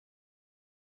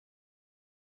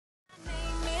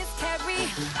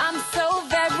I'm so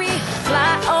very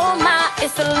fly, oh my,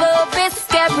 it's a little bit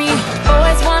scary.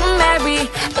 Always wanna marry,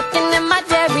 looking in my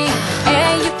dairy.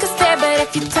 And you can stare, but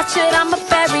if you touch it, I'm a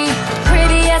berry.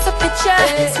 Pretty as a picture,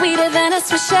 sweeter than a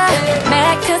swisher.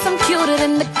 Mad cause I'm cuter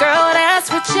than the girl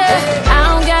that's with you. I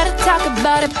don't gotta talk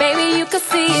about it, baby, you can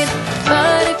see it.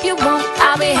 But if you won't,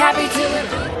 I'll be happy to.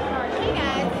 Hey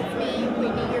guys, it's me,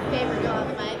 Whitney, your favorite girl on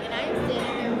the mic, and I'm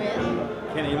standing here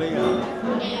with Kenny Lee.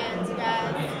 and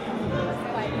guys, anyway,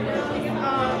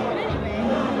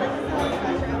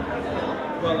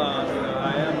 Well,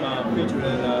 I am featured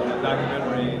in a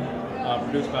documentary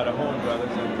produced by the Horn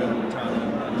Brothers and Jennifer Thompson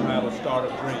entitled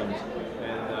Startup Dreams.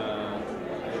 And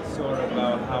it's sort of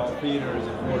about how theater is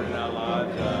important in our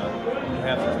lives. We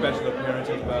have some special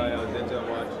appearances by Denzel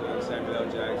Washington, Samuel L.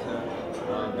 Jackson,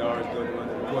 Doris Goodwin.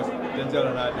 Of course, Denzel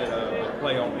and I did a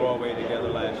play on Broadway together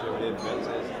last year. We did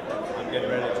Fences. I'm getting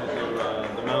ready to do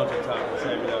The Mountaintop with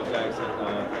Samuel L. Jackson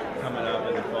coming up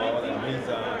in the fall, and he's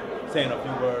saying a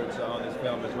few words on this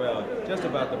film as well, just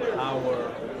about the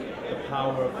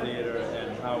power of theater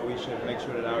and how we should make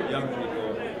sure that our young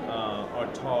people are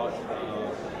taught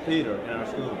theater in our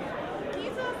schools. can you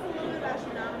tell us a little bit about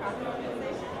your nonprofit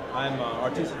organization? I'm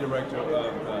artistic director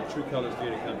of True Colors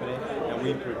Theater Company, and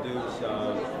we produce 3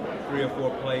 or 4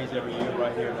 plays every year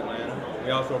right here in Atlanta.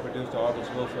 We also produced the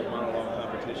August Wilson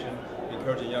monologue competition,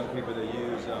 encouraging young people to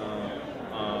use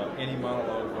any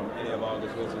monologue from any of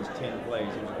August Wilson's 10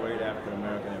 plays. He was a great African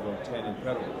American and wrote 10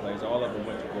 incredible plays. All of them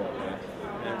went to Broadway.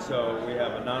 And so we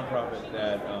have a nonprofit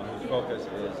that whose focus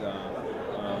is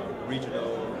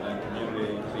regional and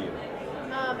community theater.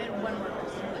 And one more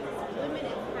question, women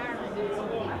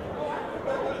empowerment.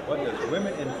 What does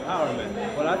women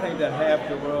empowerment? Well, I think that half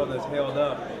the world is held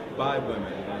up by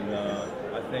women, and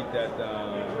I think that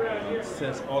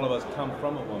since all of us come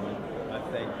from a woman, I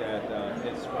think that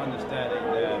it's understanding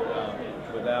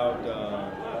that without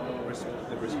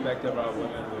the respect of our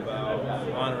women, without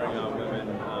honoring our women,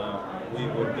 we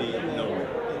would be nowhere.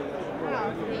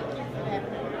 Wow, thank you for that.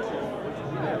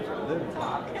 Absolutely.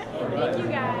 Thank you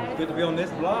guys. Good to be on this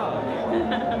vlog.